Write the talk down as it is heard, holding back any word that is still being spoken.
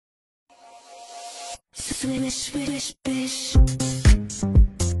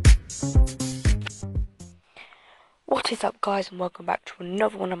What is up, guys, and welcome back to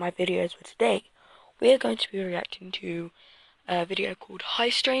another one of my videos. Where today we are going to be reacting to a video called Hi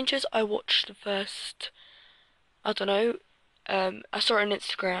Strangers. I watched the first, I don't know, I saw it on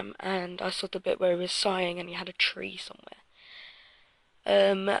Instagram and I saw the bit where he was sighing and he had a tree somewhere.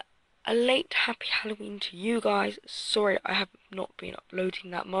 A late happy Halloween to you guys. Sorry I have not been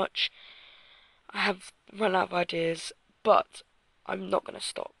uploading that much. I have run out of ideas, but I'm not going to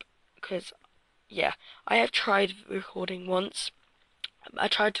stop because, yeah, I have tried recording once. I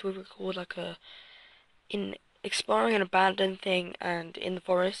tried to record like in exploring an abandoned thing and in the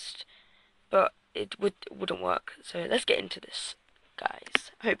forest, but it wouldn't work. So let's get into this,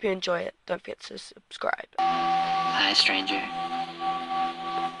 guys. I hope you enjoy it. Don't forget to subscribe. Hi, stranger.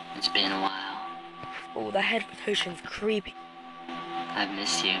 It's been a while. Oh, the head potion's creepy. I've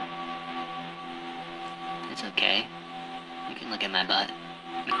missed you. It's okay. You can look at my butt.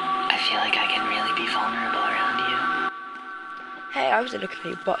 I feel like I can really be vulnerable around you. Hey, I wasn't looking at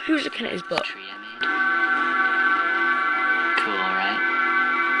your butt. Who's looking at his butt? Tree I made. Cool, right?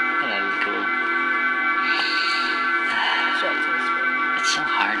 Yeah, that was cool. It's so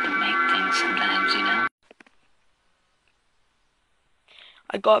hard to make things sometimes, you know?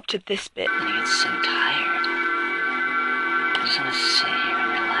 I got up to this bit. And you get so tired. I just want to sit here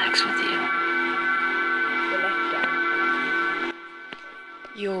and relax with you.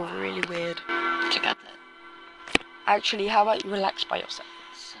 You're really weird. Check out that. Actually, how about you relax by yourself?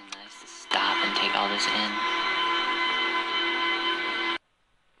 It's so nice to stop and take all this in.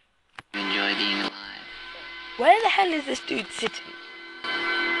 You enjoy being alive. Where the hell is this dude sitting?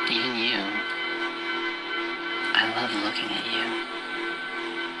 Even you. I love looking at you.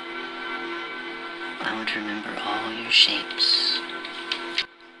 I want to remember all your shapes.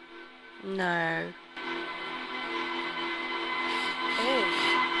 No.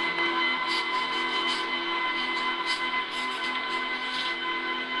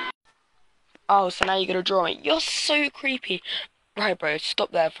 Oh, so now you're gonna draw me. You're so creepy. Right, bro,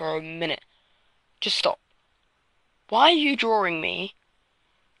 stop there for a minute. Just stop. Why are you drawing me?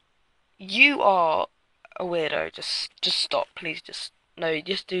 You are a weirdo. Just stop, please. No,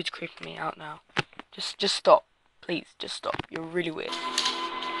 this dude's creeping me out now. Just stop, please. Just stop. You're really weird.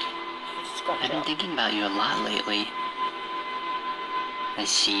 I've been thinking about you a lot lately. I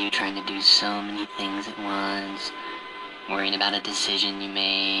see you trying to do so many things at once. Worrying about a decision you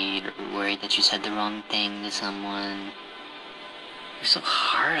made, or worried that you said the wrong thing to someone. You're so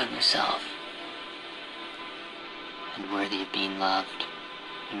hard on yourself. And worthy of being loved.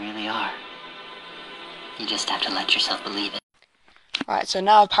 You really are. You just have to let yourself believe it. Right, so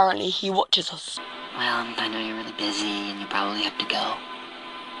now apparently he watches us. Well, I know you're really busy and you probably have to go.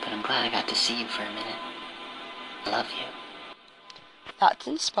 But I'm glad I got to see you for a minute. I love you. That's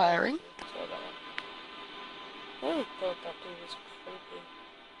inspiring. Oh god, that dude was creepy.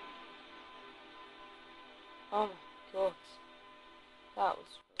 Oh my god. That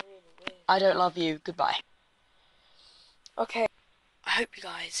was really weird. I don't love you. Goodbye. Okay. I hope you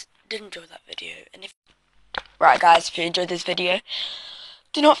guys did enjoy that video. And right, guys, if you enjoyed this video,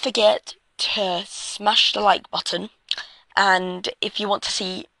 do not forget to smash the like button. And if you want to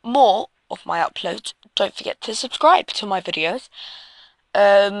see more of my uploads, don't forget to subscribe to my videos.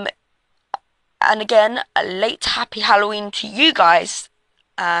 And again, a late happy Halloween to you guys.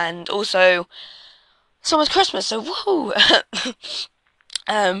 And also, it's almost Christmas, so woo!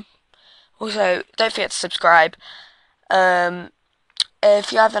 Also, don't forget to subscribe.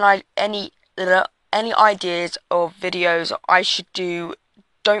 If you have any ideas of videos I should do,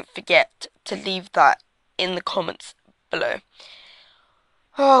 don't forget to leave that in the comments below.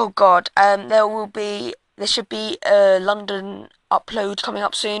 Oh god, there should be a London upload coming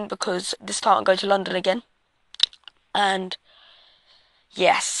up soon because this time I'm going to London again. And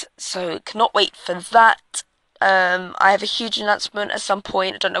yes, so cannot wait for that. I have a huge announcement at some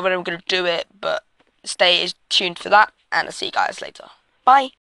point. I don't know when I'm going to do it, but stay tuned for that, and I'll see you guys later. Bye!